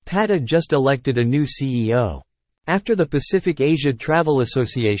PATA just elected a new CEO. After the Pacific Asia Travel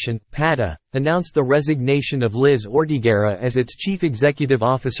Association, PATA, announced the resignation of Liz Ortiguera as its chief executive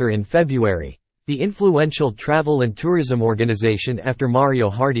officer in February, the influential travel and tourism organization, after Mario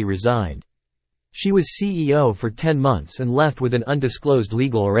Hardy resigned. She was CEO for 10 months and left with an undisclosed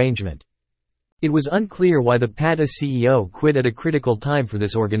legal arrangement. It was unclear why the PATA CEO quit at a critical time for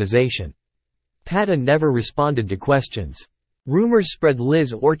this organization. PATA never responded to questions. Rumors spread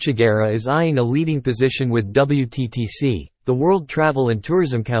Liz Ortiguera is eyeing a leading position with WTTC, the World Travel and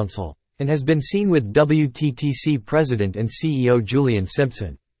Tourism Council, and has been seen with WTTC President and CEO Julian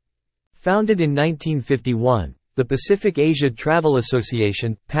Simpson. Founded in 1951, the Pacific Asia Travel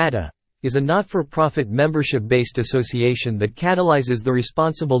Association, PATA, is a not-for-profit membership-based association that catalyzes the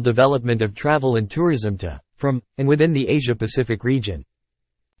responsible development of travel and tourism to, from, and within the Asia-Pacific region.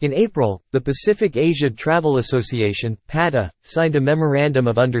 In April, the Pacific Asia Travel Association, PATA, signed a Memorandum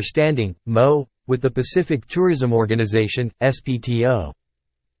of Understanding, MO, with the Pacific Tourism Organization, SPTO.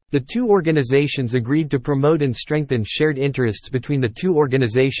 The two organizations agreed to promote and strengthen shared interests between the two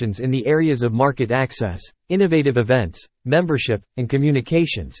organizations in the areas of market access, innovative events, membership, and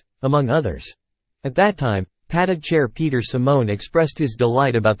communications, among others. At that time, PATA Chair Peter Simone expressed his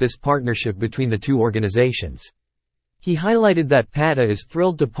delight about this partnership between the two organizations. He highlighted that PATA is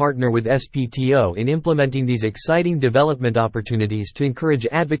thrilled to partner with SPTO in implementing these exciting development opportunities to encourage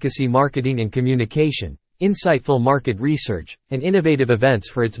advocacy marketing and communication, insightful market research, and innovative events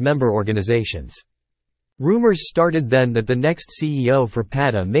for its member organizations. Rumors started then that the next CEO for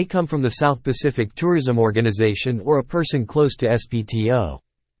PATA may come from the South Pacific Tourism Organization or a person close to SPTO.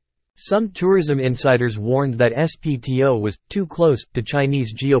 Some tourism insiders warned that SPTO was too close to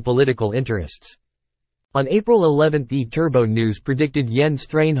Chinese geopolitical interests. On April 11, eTurbo News predicted Jens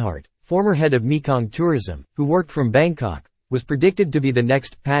Thrainhart, former head of Mekong Tourism, who worked from Bangkok, was predicted to be the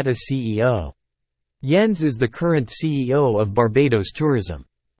next PATA CEO. Jens is the current CEO of Barbados Tourism.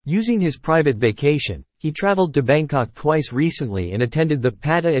 Using his private vacation, he traveled to Bangkok twice recently and attended the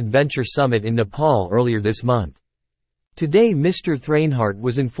PATA Adventure Summit in Nepal earlier this month. Today Mr. Thrainhart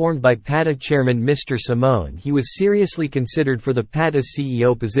was informed by PATA chairman Mr. Simone he was seriously considered for the PATA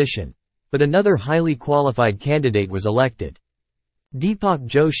CEO position, but another highly qualified candidate was elected. Deepak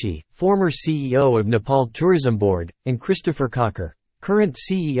Joshi, former CEO of Nepal Tourism Board, and Christopher Cocker, current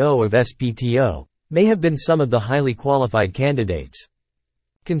CEO of SPTO, may have been some of the highly qualified candidates.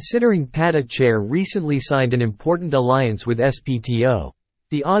 Considering PATA chair recently signed an important alliance with SPTO,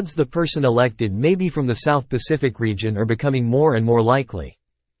 the odds the person elected may be from the South Pacific region are becoming more and more likely.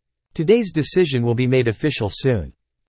 Today's decision will be made official soon.